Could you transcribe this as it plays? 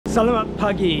Selamat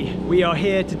pagi. We are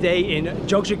here today in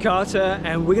Jogja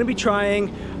and we're going to be trying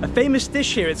a famous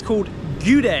dish here. It's called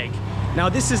Gudeg. Now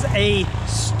this is a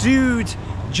stewed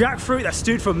jackfruit that's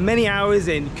stewed for many hours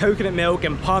in coconut milk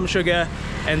and palm sugar,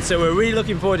 and so we're really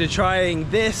looking forward to trying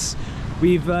this.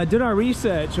 We've done our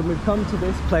research and we've come to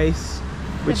this place,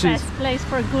 which the best place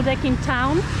for Gudeg in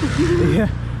town. Yeah.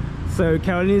 So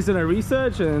Carolina's done our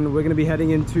research and we're going to be heading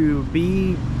into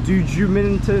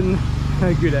B.Djuminten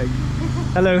Gudeg.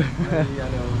 Hello.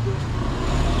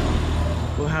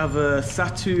 We'll have a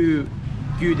satu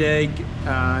gudeg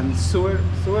and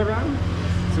suarang,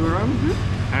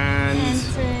 and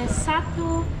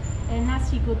satu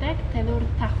nasi gudeg telur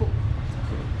tahu.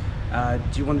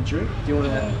 Do you want a drink? Do you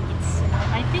want to?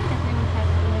 I think that they will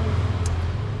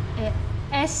have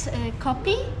es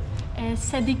kopi,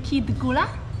 sedikit gula.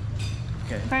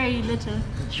 Okay. Very little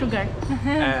sugar.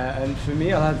 And for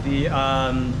me, I'll have the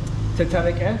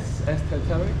Tatarik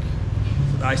Tatarik.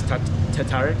 Ice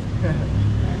Tatarik.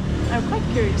 I'm quite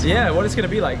curious. Yeah, what it's going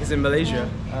to be like is in Malaysia.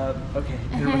 Okay,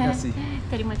 terima kasih.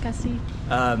 Terima kasih.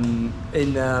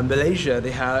 In Malaysia,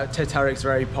 they have Tatarik's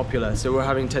very popular, so we're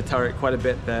having Tatarik quite a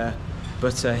bit there.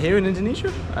 But here in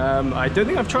Indonesia, I don't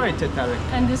think I've tried Tatarik.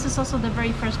 And this is also the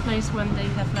very first place when they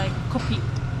have like kopi.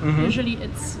 Usually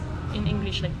it's in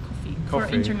English like coffee. For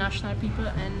international people,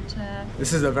 and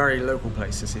this is a very local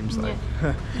place, it seems like.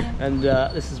 Yeah. And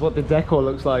this is what the decor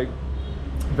looks like.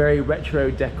 Very retro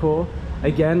decor.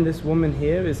 Again, this woman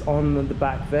here is on the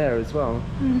back there as well,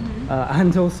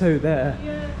 and also there.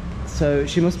 Yeah. So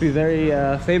she must be very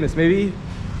famous. Maybe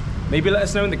let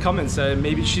us know in the comments.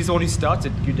 Maybe she's the one who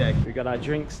started Gudeg. We got our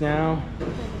drinks now.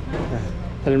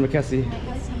 Terima kasih.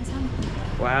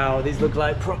 Wow, these look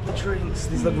like proper drinks.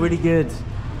 These look really good.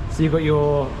 So you've got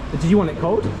your... Did you want it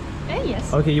cold?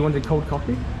 Yes. Okay, you wanted cold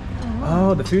coffee?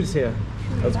 Oh, the food's here.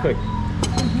 That was quick.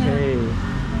 Okay.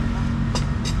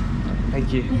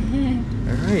 Thank you.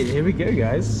 Alright, here we go,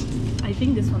 guys. I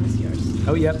think this one is yours.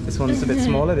 Oh, yep, this one's a bit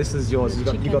smaller. This is yours.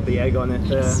 You got the egg on it.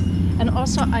 Yes. And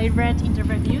also I read in the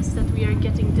reviews that we are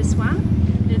getting this one.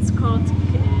 It's called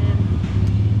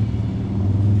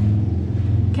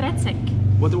krecek.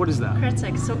 What is that?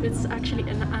 Krecek. So it's actually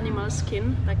an animal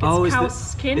skin, like it's cow's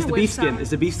skin. It's the beef skin. It's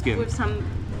the beef skin with some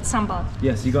sambal.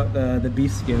 Yes, you got the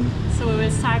beef skin. So we will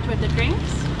start with the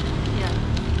drinks. Yeah,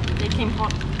 they came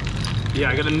hot. Yeah,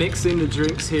 I gotta mix in the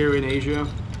drinks here in Asia.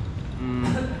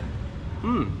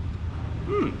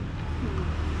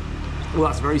 Well,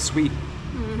 that's very sweet.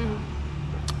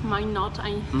 Mine not.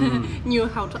 I knew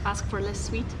how to ask for less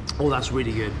sweet. Oh, that's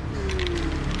really good.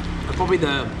 Probably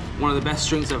one of the best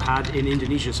drinks I've had in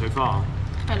Indonesia so far.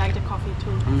 I like the coffee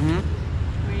too.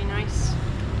 Really nice.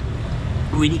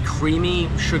 Really creamy,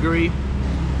 sugary,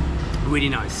 really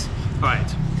nice. All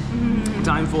right,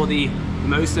 time for the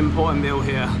most important meal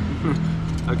here.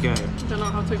 Okay. I don't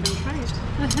know how to even try it.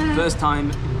 First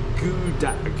time,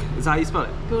 Gudeg. Is that how you spell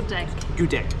it? Gudeg.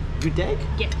 Gudeg. Gudeg?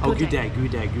 Yeah. Oh, Gudeg.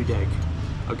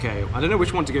 Okay, I don't know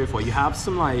which one to go for. You have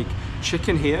some like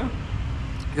chicken here.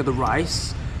 You got the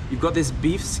rice. You've got this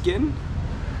beef skin.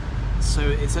 So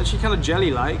it's actually kind of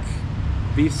jelly-like.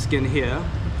 Beef skin here,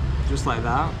 just like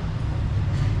that.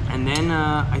 And then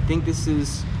I think this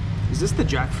is this the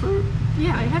jackfruit?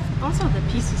 Yeah, I have also the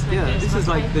pieces like this. Yeah, this is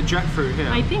like the jackfruit here.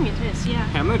 I think it is, yeah.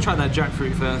 Okay, I'm gonna try that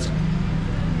jackfruit first.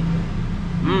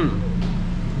 I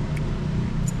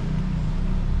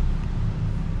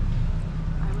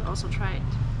will also try it.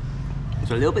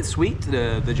 It's a little bit sweet,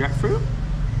 the jackfruit.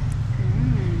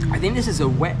 I think this is a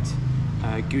wet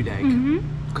gudeg,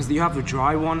 because you have the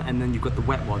dry one and then you've got the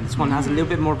wet one. This one has a little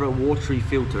bit more of a watery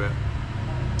feel to it.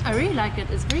 I really like it.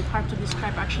 It's very hard to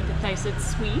describe actually the taste. It's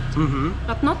sweet,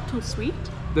 but not too sweet.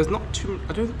 There's not too...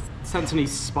 I don't sense any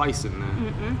spice in there.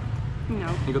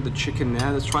 No. You got the chicken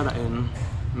there. Let's try that in.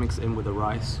 Mix it in with the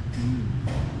rice.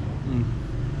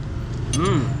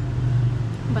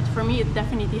 But for me, it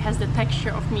definitely has the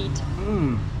texture of meat.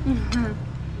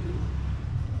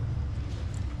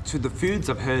 So the foods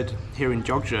I've heard here in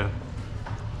Jogja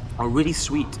are really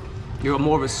sweet. You got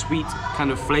more of a sweet kind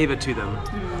of flavor to them.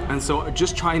 And so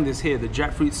just trying this here, the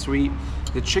jackfruit's sweet.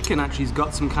 The chicken actually's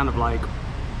got some kind of like,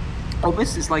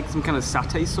 almost it's like some kind of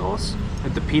satay sauce,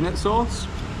 like the peanut sauce.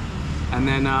 And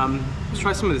then let's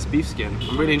try some of this beef skin.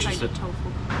 I'm really interested.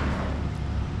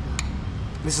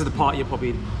 This is the part you're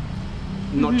probably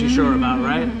not too sure about,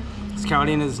 right? Because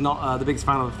Carolina's not the biggest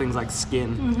fan of things like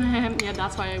skin. Yeah,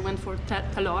 that's why I went for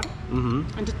telur.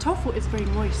 And the tofu is very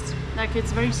moist. Like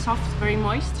it's very soft, very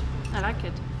moist. I like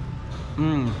it.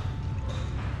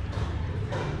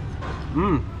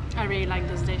 I really like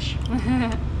this dish.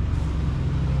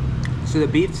 So the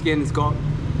beef skin's got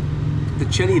the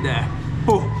chili there.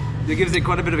 Oh, It gives it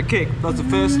quite a bit of a kick. That's the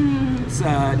first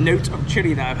note of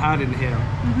chili that I've had in here.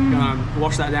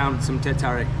 Wash that down with some teh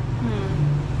tarik.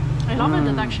 I love it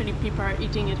that actually people are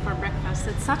eating it for breakfast.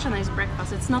 It's such a nice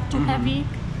breakfast. It's not too heavy,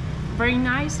 very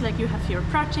nice. Like you have your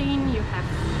protein, you have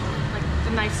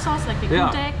like a nice sauce like the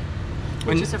gudeg,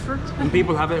 which is a fruit. And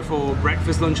people have it for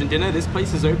breakfast, lunch and dinner. This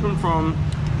place is open from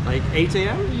like 8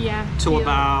 a.m. till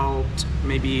about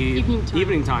maybe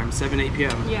evening time 7, 8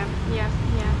 p.m. Yeah.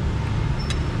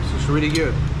 So it's really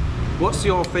good. What's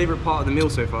your favorite part of the meal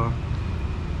so far?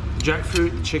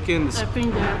 Jackfruit, the chicken? I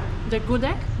think the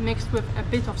gudeg mixed with a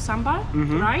bit of sambal,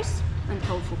 rice and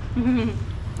tofu.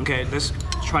 Okay, let's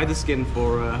try the skin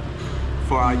for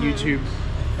our YouTube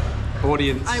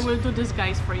audience. I will do this,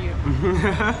 guys, for you.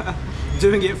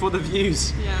 Doing it for the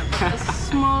views. Yeah, but a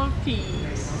small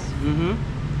piece.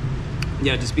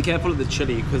 Yeah, just be careful of the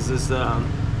chili because there's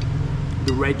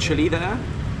the red chili there.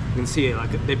 You can see it,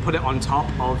 like they put it on top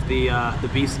of the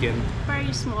beef skin.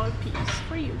 Very small piece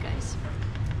for you guys.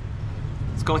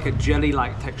 It's got like a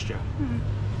jelly-like texture.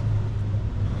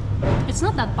 It's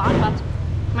not that bad,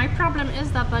 but my problem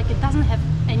is that like it doesn't have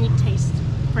any taste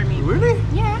for me. Really?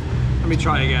 Yeah. Let me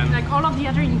try again. Like all of the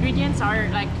other ingredients are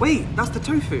like... Wait, that's the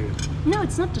tofu. No,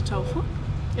 it's not the tofu.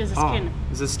 It's the skin.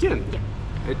 It's the skin? Yeah.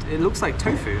 It looks like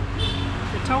tofu.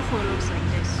 The tofu looks like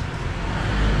this.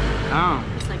 Oh.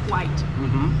 It's like white.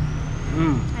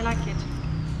 I like it.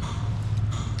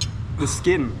 The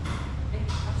skin.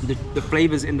 The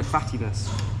flavors in the fattiness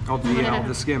of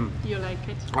the skin. You like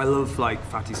it? I love like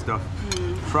fatty stuff,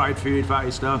 fried food,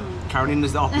 fatty stuff. Caroline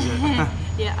is the opposite.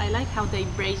 Yeah, I like how they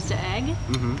braise the egg.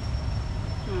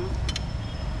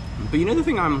 But you know the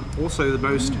thing I'm also the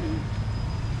most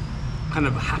kind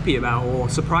of happy about or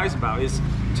surprised about is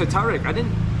teh tarik. I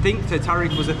didn't think teh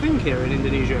tarik was a thing here in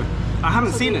Indonesia. I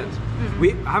haven't seen it.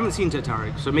 I haven't seen teh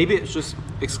tarik, so maybe it's just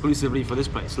exclusively for this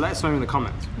place. Let us know in the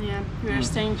comments. Yeah, we are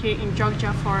staying here in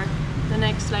Jogja for the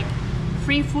next like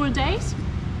 3 full days,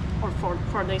 or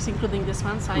 4 days, including this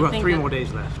one. So We've got 3 more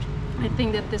days left. I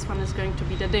think that this one is going to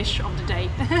be the dish of the day,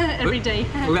 every day.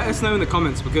 Let us know in the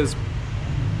comments because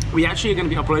we actually are going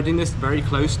to be uploading this very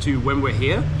close to when we're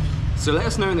here. So let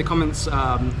us know in the comments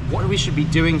what we should be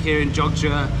doing here in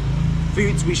Jogja,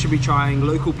 foods we should be trying,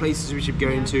 local places we should be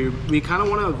going to. We kind of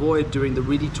want to avoid doing the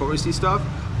really touristy stuff.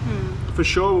 For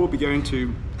sure we'll be going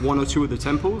to 1 or 2 of the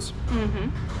temples,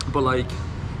 but like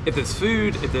if there's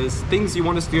food, if there's things you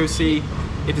want us to go see,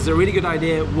 if it's a really good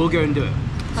idea, we'll go and do it.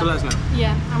 So let us know.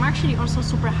 Yeah, I'm actually also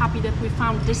super happy that we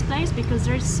found this place because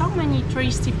there's so many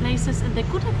touristy places and the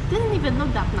gudeg didn't even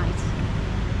look that nice.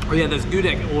 Oh yeah, there's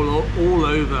gudeg all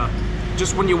over.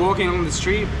 Just when you're walking along the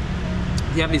street,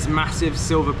 you have these massive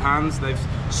silver pans. They're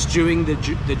stewing the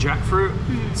jackfruit.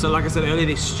 So like I said earlier,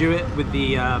 they stew it with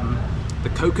the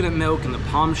coconut milk and the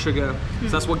palm sugar. So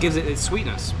that's what gives it its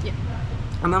sweetness. Yeah.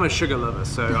 And I'm a sugar lover,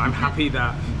 so I'm happy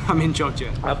that I'm in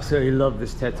Jogja. I absolutely love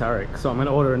this teh tarik, so I'm going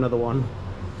to order another one.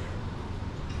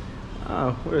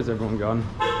 Oh, where has everyone gone?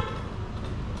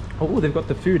 Oh, they've got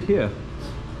the food here.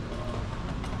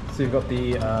 So you've got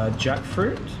the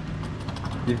jackfruit,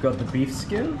 you've got the beef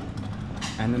skin,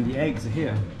 and then the eggs are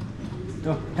here.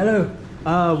 Oh, hello.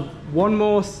 One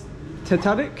more teh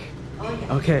tarik? Oh,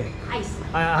 yeah. Okay. Ice.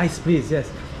 Ice, please,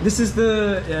 yes. This is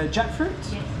the jackfruit?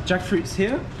 Yes. Jackfruit's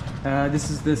here. This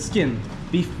is the skin,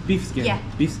 beef skin. Yeah.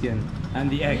 Beef skin. And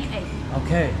the egg. The egg.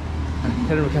 Okay.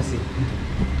 Terima kasih.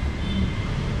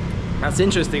 That's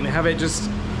interesting. They have it just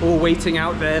all waiting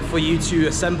out there for you to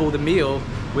assemble the meal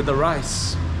with the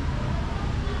rice.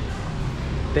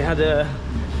 They had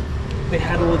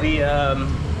all the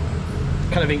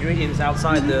kind of ingredients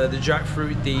outside, the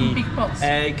jackfruit, the Big pots.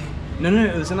 egg. No,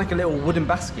 it was in like a little wooden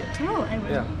basket. Oh, I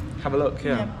will. Yeah, have a look.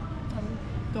 Yeah. I'll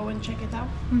go and check it out.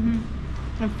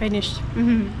 I'm finished.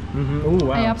 Oh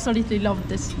wow. I absolutely love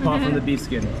this. Apart from the beef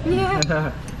skin.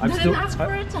 Yeah. I'm Didn't ask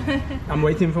for it. I'm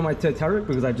waiting for my teh tarik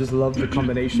because I just love the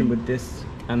combination with this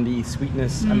and the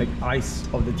sweetness and the ice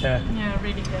of the teh. Yeah,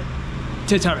 really good.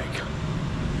 Teh tarik.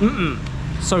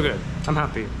 So good. I'm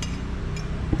happy.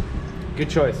 Good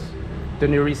choice.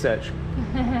 Done your research.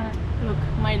 Look,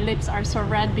 my lips are so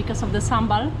red because of the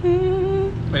sambal.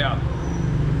 Yeah.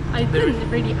 I didn't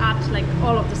really add like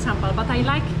all of the sambal, but I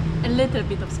like a little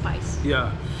bit of spice.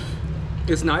 Yeah.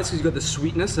 It's nice because you've got the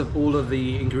sweetness of all of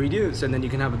the ingredients and then you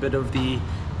can have a bit of the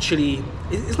chili.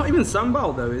 It's not even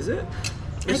sambal though, is it?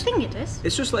 I think it is.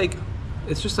 It's just like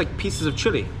pieces of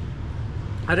chili.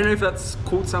 I don't know if that's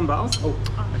called sambal. Oh,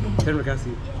 terima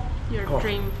kasih. Your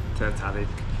dream. Teh tarik.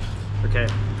 Okay,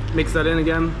 mix that in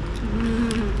again.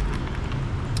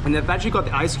 And they've actually got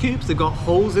the ice cubes. They've got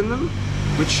holes in them,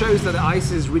 which shows that the ice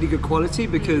is really good quality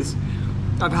because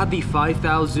I've had the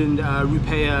 5,000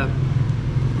 rupiah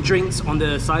drinks on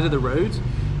the side of the road,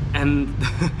 and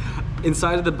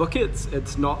inside of the buckets,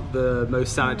 it's not the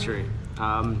most sanitary.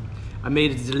 I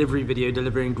made a delivery video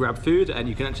delivering grab food, and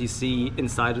you can actually see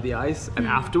inside of the ice. And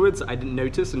afterwards, I didn't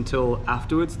notice until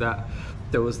afterwards that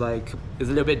there was like, it's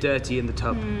a little bit dirty in the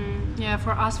tub. Yeah,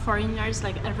 for us foreigners,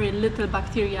 like every little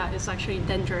bacteria is actually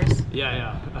dangerous.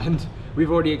 Yeah, and we've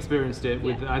already experienced it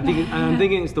with. I'm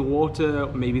thinking it's the water,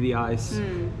 maybe the ice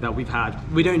that we've had.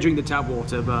 We don't drink the tap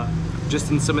water, but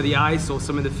just in some of the ice or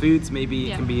some of the foods,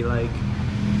 maybe it can be like,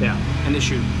 an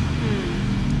issue.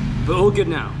 But all good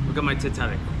now. We've got my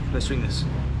Titanic. Let's drink this.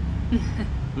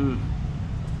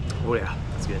 Oh yeah,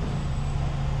 that's good.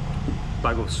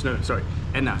 Bagus, no, sorry,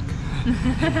 enak.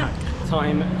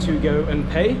 Time to go and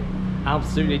pay.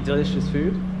 Absolutely delicious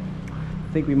food.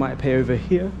 I think we might pay over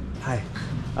here. Hi.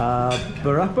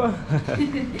 Berapa?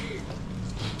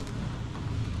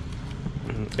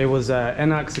 It was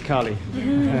enak sekali.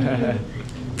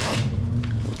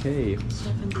 Okay,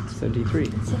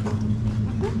 73.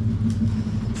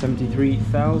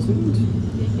 73,000.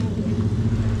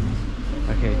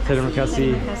 Okay, terima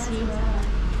kasih.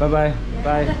 Bye-bye.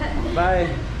 Bye. Bye.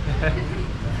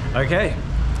 Okay,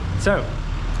 so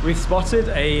we've spotted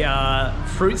a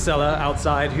fruit seller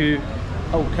outside who...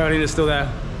 Oh, Carolina's still there.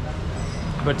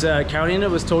 But Carolina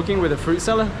was talking with a fruit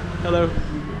seller. Hello.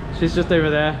 She's just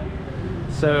over there.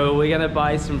 So we're gonna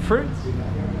buy some fruit.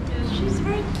 She's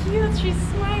very cute. She's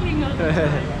smiling all the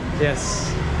time. Yes.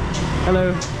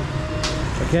 Hello.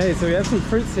 Okay, so we have some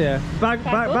fruits here.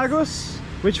 Bagus?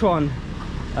 Which one?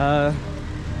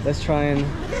 Let's try and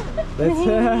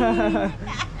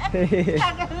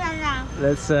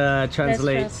let's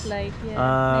translate.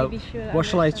 Yeah. What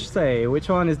shall I say? Which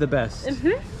one is the best?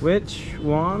 Which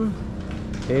one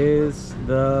is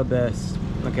the best?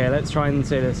 Okay, let's try and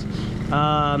say this.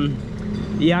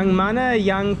 Yang mana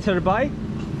yang terbaik?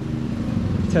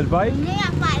 Terbaik?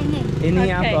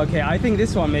 Ini apa? Okay, I think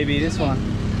this one, maybe this one.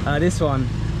 This one.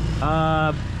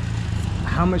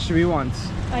 How much do we want?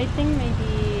 I think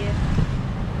maybe...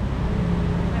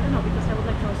 I don't know, because I would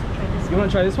like to also try this one. You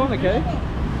want to try this one? Okay.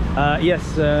 Yes.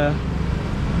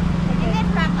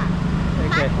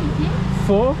 Okay.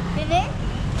 4?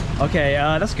 Okay,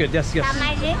 that's good. Yes, yes.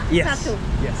 Yes. Satu.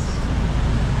 Yes.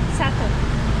 Satu.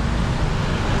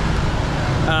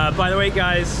 By the way,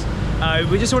 guys,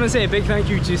 we just want to say a big thank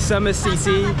you to Summer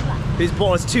CC, who's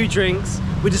bought us 2 drinks.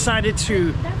 We decided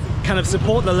to kind of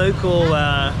support the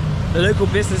local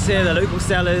business here, the local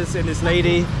sellers, and this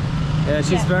lady.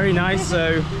 She's very nice,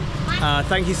 so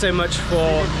thank you so much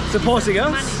for supporting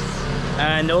us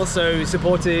and also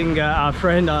supporting our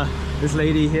friend, this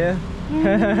lady here.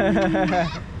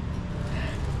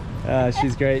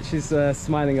 She's great. She's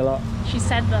smiling a lot. She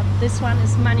said that this one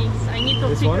is money. I need to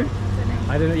figure the name.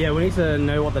 I don't know. Yeah, we need to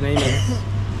know what the name is.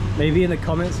 Maybe in the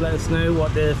comments, let us know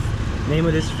what the name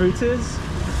of this fruit is.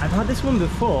 I've had this one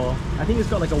before. I think it's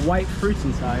got like a white fruit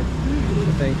inside.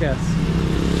 I think, yes.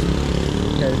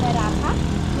 Okay.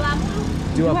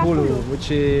 20,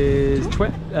 which is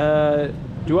 20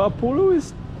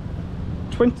 is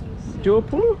 20.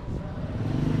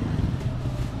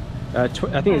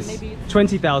 20? I think it's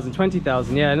 20,000.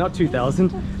 20,000. Yeah, not 2,000.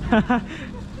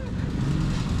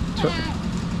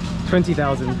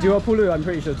 20,000. 20, I'm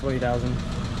pretty sure 20,000.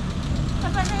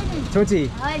 20.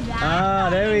 Ah,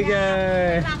 there we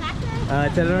go.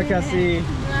 Terima kasih.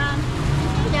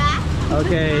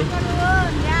 Okay.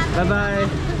 Bye bye.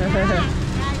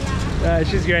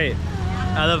 She's great.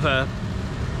 I love her.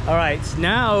 All right,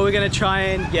 now we're gonna try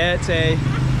and get a.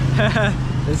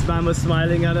 This man was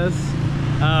smiling at us.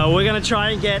 We're gonna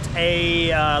try and get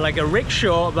a like a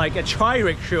rickshaw, like a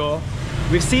tri-rickshaw.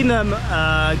 We've seen them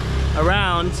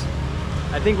around.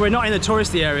 I think we're not in the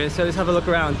touristy area, so let's have a look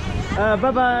around.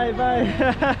 Bye-bye,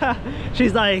 bye.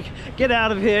 She's like, get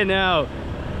out of here now.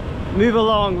 Move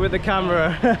along with the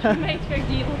camera. She made her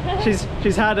deal.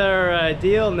 she's had her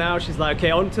deal, now she's like,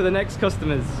 okay, on to the next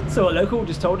customers. So a local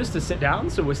just told us to sit down,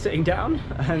 so we're sitting down.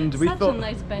 And we thought... Such a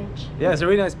nice bench. Yeah, it's a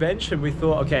really nice bench, and we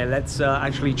thought, okay, let's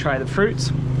actually try the fruit.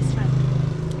 That's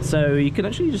right. So you can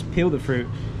actually just peel the fruit.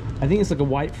 I think it's like a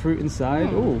white fruit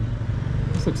inside. Oh,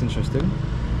 this looks interesting.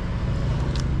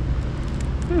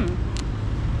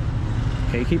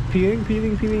 Okay, keep peeling.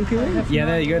 Yeah,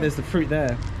 there you go, there's the fruit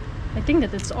there. I think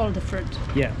that it's all the fruit.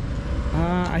 Yeah.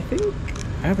 I think,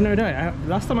 I have no doubt.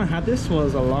 Last time I had this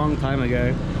was a long time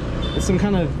ago. It's some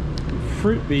kind of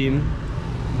fruit bean.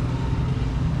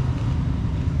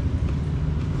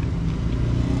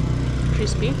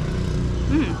 Crispy.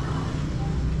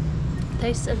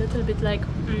 Tastes a little bit like...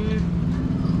 oh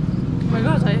my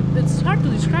god, it's hard to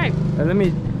describe. Let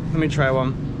me Let me try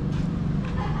one.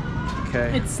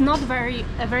 Okay. It's not a very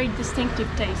distinctive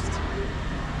taste.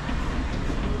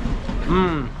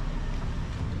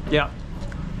 Yeah.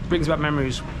 Brings back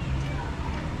memories.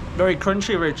 Very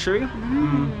crunchy, very chewy.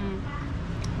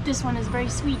 This one is very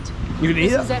sweet. You can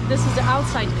eat it? This is the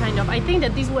outside kind of. I think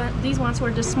that these ones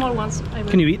were the small ones.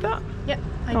 Can you eat that? Yeah,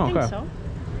 I think okay. so.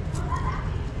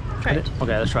 Try it.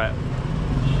 Okay, let's try it.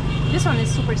 This one is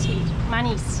super sweet.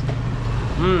 Manis.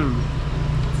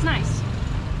 It's nice.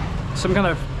 Some kind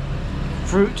of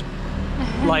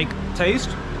fruit-like taste.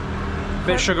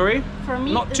 Bit sugary. For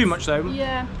me, not too much though.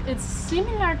 Yeah, it's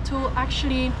similar to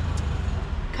actually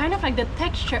kind of like the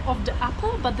texture of the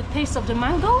apple, but the taste of the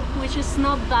mango, which is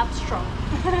not that strong.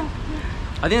 I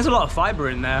think there's a lot of fiber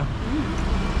in there.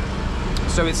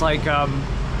 So it's like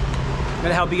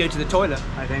gonna help you go to the toilet,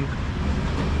 I think.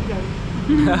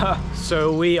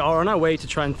 So we are on our way to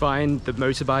try and find the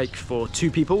motorbike for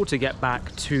 2 people to get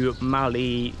back to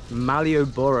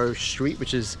Malioboro Street,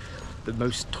 which is the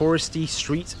most touristy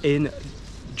street in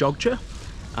Jogja.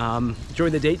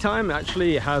 During the daytime,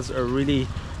 actually, it has a really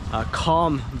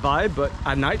calm vibe, but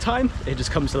at nighttime, it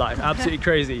just comes to life. Absolutely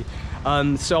crazy.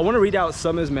 So I want to read out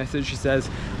Summer's message. She says,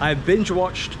 "I've binge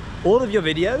watched all of your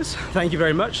videos. Thank you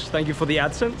very much. Thank you for the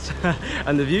AdSense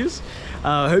and the views.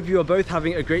 Hope you are both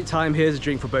having a great time. Here's a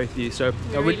drink for both of you." So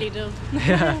we really do.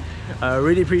 Yeah,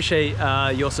 really appreciate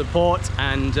your support,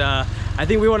 and I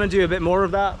think we want to do a bit more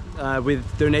of that with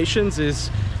donations.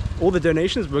 All the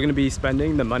donations, we're going to be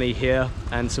spending the money here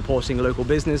and supporting local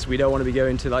business. We don't want to be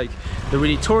going to like the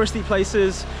really touristy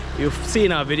places. You'll see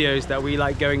in our videos that we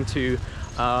like going to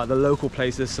the local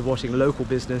places, supporting local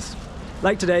business.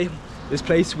 Like today, this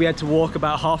place we had to walk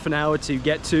about half an hour to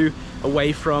get to,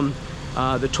 away from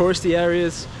the touristy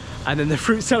areas, and then the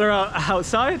fruit seller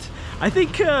outside. I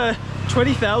think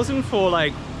 20,000 for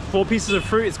like 4 pieces of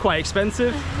fruit is quite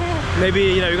expensive. Maybe,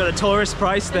 you know, you got a tourist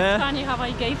price there. It's funny how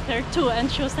I gave her 2 and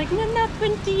she was like, no, not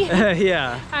 20.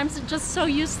 Yeah. I'm just so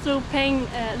used to paying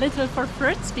little for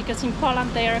fruits, because in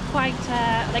Poland they are quite,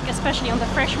 like especially on the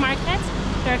fresh markets,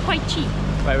 they're quite cheap.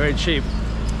 Right, very cheap.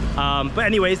 But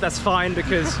anyways, that's fine,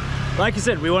 because like I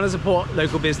said, we want to support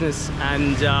local business,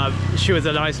 and she was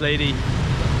a nice lady.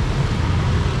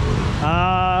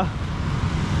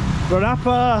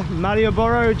 Berapa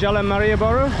Malioboro, Jalan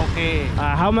Malioboro? Okay.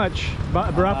 How much?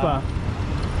 Berapa?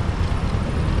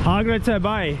 Harga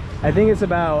terbaik. I think it's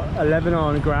about 11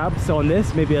 on Grab, so on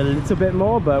this, maybe a little bit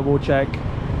more, but we'll check.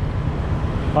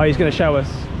 Oh, he's going to show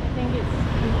us. I think it's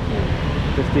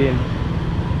 15.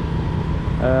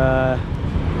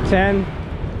 10.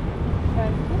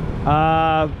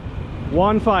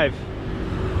 1.5.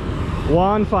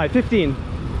 1.5. 15.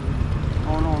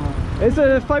 Oh no. It's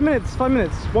 5 minutes. 5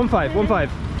 minutes. 1.5. 1.5.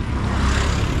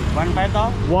 1.5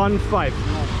 though?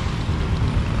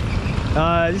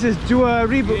 1.5. This is Dua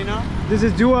Ribu. You know? This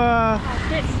is Dua.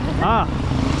 this.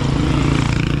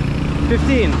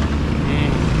 15.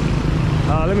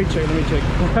 Let me check.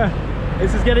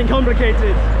 This is getting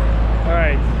complicated. All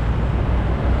right.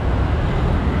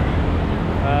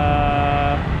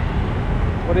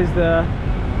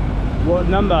 What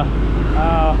number?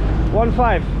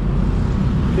 1.5.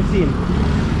 15.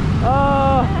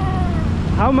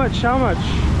 How much?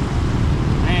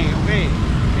 Hey, okay.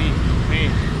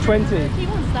 20. He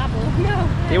wants double. No.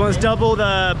 He wants double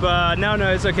the, but no,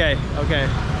 it's okay. Okay.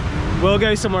 We'll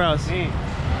go somewhere else. Hey.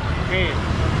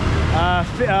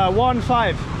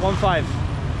 1.5.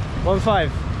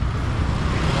 1.5.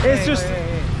 It's just.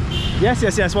 Yes.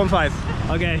 1.5.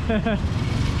 Okay.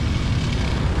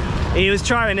 He was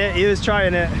trying it.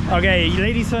 Okay,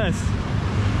 ladies first.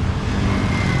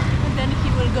 And then he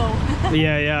will go.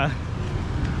 Yeah.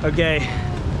 Okay.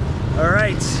 All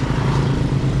right.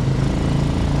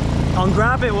 On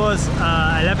Grab it was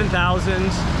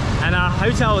 11,000, and our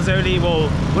hotel was only, well,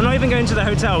 we're not even going to the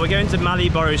hotel. We're going to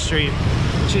Malioboro Street,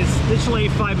 which is literally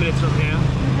 5 minutes from here.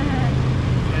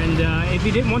 And if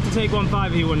he didn't want to take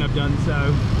 1.5, he wouldn't have done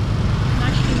so.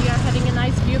 Actually, we are having a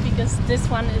nice view because this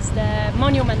one is the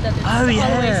monument that is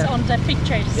always on the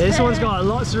pictures. Yeah, this one's got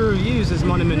lots of reviews, this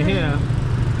monument here.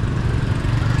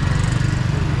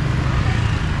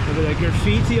 Look at the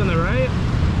graffiti on the right.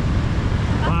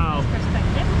 Wow.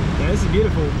 Perspective. Yeah, this is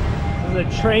beautiful. There's a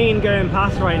train going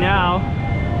past right now.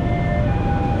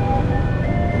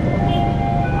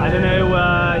 I don't know,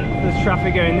 there's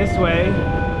traffic going this way.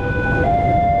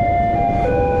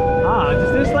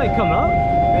 Does this like come up?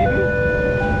 Maybe?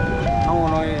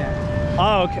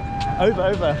 Oh, okay.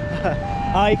 Over.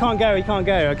 He can't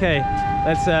go. Okay.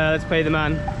 Let's pay the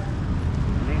man.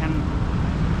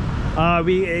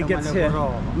 It gets here.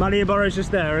 Malioboro is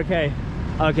just there. Okay.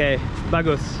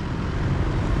 Bagus.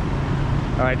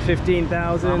 All right, 15,000.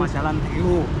 Selamat jalan, thank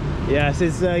you. Yes,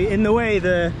 it's in the way,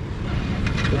 the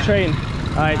train.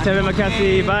 All right, terima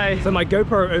kasih, bye. So my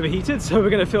GoPro overheated, so we're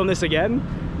gonna film this again.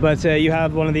 But you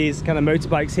have one of these kind of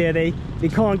motorbikes here. They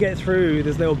can't get through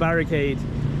this little barricade.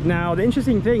 Now, the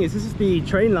interesting thing is this is the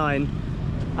train line,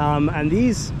 and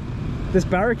this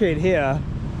barricade here,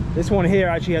 this one here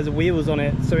actually has wheels on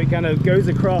it, so it kind of goes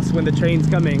across when the train's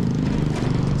coming,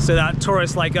 so that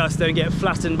tourists like us don't get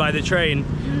flattened by the train.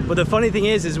 But the funny thing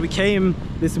is we came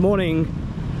this morning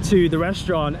to the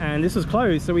restaurant and this was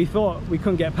closed, so we thought we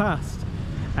couldn't get past.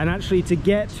 And actually to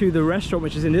get to the restaurant,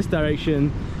 which is in this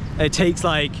direction, it takes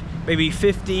like maybe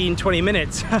 15-20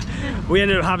 minutes. We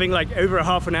ended up having like over a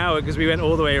half an hour because we went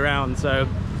all the way around. So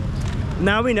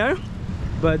now we know.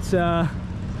 But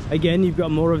again, you've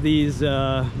got more of these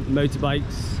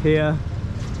motorbikes here.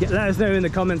 Let us know in the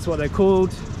comments what they're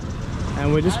called.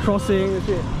 And we're just crossing.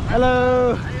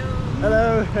 Hello.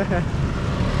 Hello.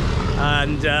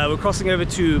 And we're crossing over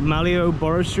to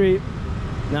Malioboro Street.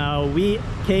 Now, we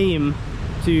came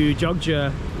to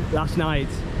Jogja last night,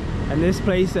 and this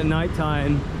place at night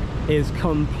time is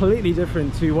completely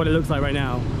different to what it looks like right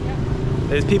now.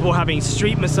 There's people having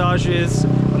street massages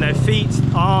on their feet,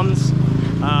 arms.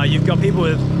 You've got people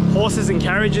with horses and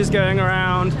carriages going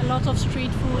around. A lot of street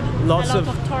food. Lots of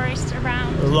tourists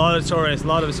around. A lot of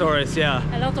tourists, yeah.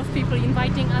 A lot of people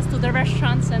inviting us to the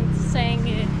restaurants and saying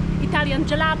Italian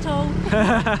gelato.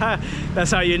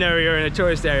 That's how you know you're in a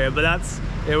tourist area, but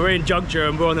we're in Jogja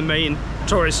and we're on the main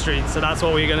tourist street, so that's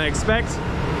what we're going to expect.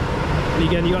 And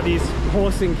again, you got these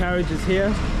horse and carriages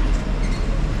here.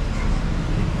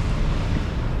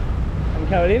 And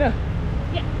Carolina?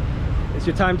 Yeah. It's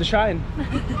your time to shine.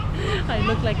 I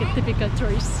look like a typical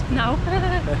tourist now.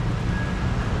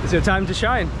 It's your time to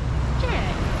shine.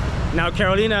 Yeah. Now,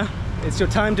 Carolina, it's your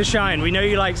time to shine. We know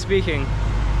you like speaking.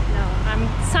 No, I'm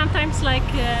sometimes like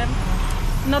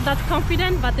not that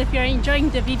confident, but if you're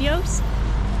enjoying the videos,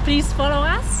 please follow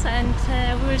us and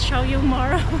we will show you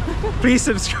more. Please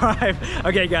subscribe.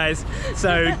 Okay guys,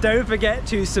 so don't forget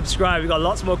to subscribe. We've got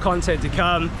lots more content to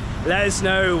come. Let us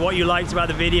know what you liked about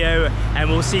the video and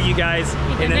we'll see you guys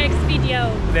in the next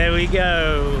video. There we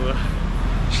go.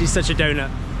 She's such a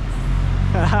donut.